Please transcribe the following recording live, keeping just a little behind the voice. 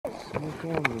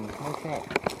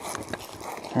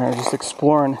Alright, just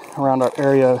exploring around our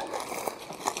area.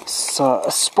 It's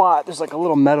a spot, there's like a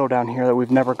little meadow down here that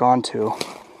we've never gone to.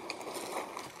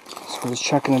 So we're just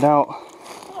checking it out.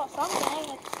 Oh,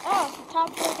 something. It's the top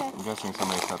of it. I'm guessing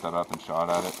somebody set that up and shot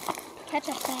at it.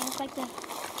 Ketchup thing. It's like the...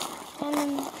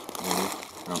 Maybe.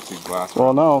 I don't see glass.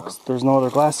 Well, no, because there's no other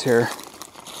glass here.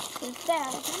 It's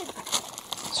that.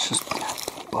 It's just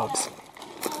bugs.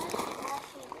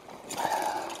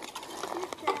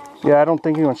 Yeah, I don't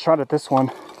think anyone shot at this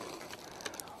one.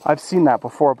 I've seen that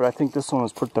before, but I think this one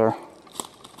was put there.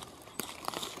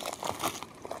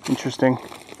 Interesting.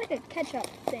 It's like a ketchup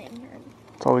thing.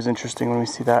 It's always interesting when we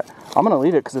see that. I'm going to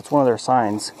leave it because it's one of their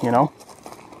signs, you know?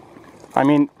 I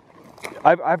mean,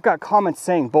 I've got comments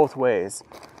saying both ways.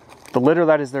 The litter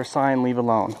that is their sign, leave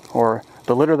alone. Or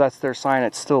the litter that's their sign,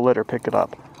 it's still litter, pick it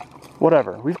up.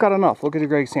 Whatever. We've got enough. Look at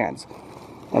Greg's hands.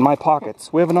 And my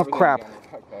pockets. We have enough crap.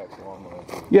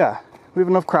 Yeah, we have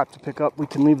enough crap to pick up. We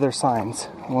can leave their signs,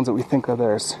 the ones that we think are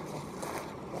theirs.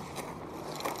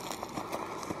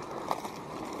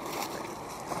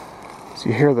 So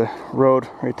you hear the road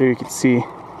right there, you can see.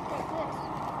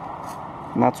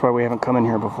 And that's why we haven't come in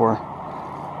here before.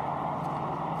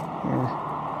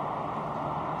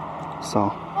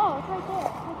 So. Oh, it's right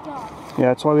there. Good job. Yeah,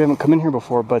 that's why we haven't come in here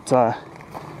before, but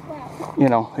you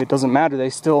know, it doesn't matter. They'll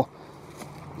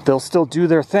still do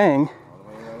their thing.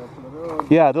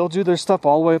 Yeah, they'll do their stuff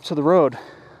all the way up to the road.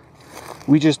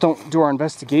 We just don't do our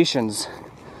investigations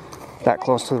that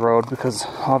close to the road because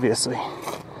obviously.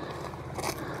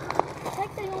 It's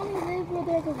like they only live where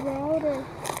there's a road or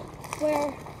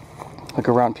where... Like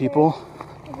around people?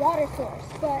 A water source,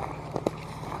 but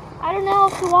I don't know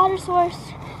if the water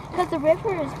source, because the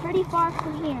river is pretty far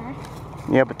from here.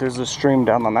 Yeah, but there's a stream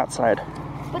down on that side.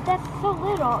 But that's so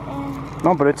little and...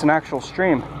 No, but it's an actual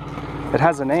stream. It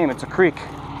has a name, it's a creek.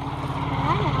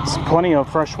 It's plenty of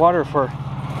fresh water for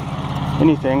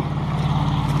anything.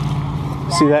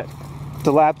 See that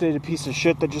dilapidated piece of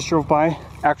shit that just drove by?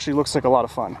 Actually looks like a lot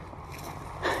of fun.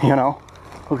 You know?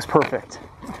 Looks perfect.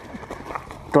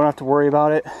 Don't have to worry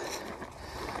about it.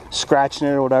 Scratching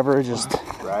it or whatever, just...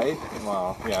 Right?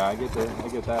 Well, yeah, I get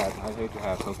that. I hate to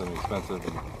have something expensive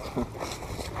and...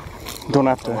 Don't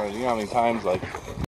have to... You know how many times, like...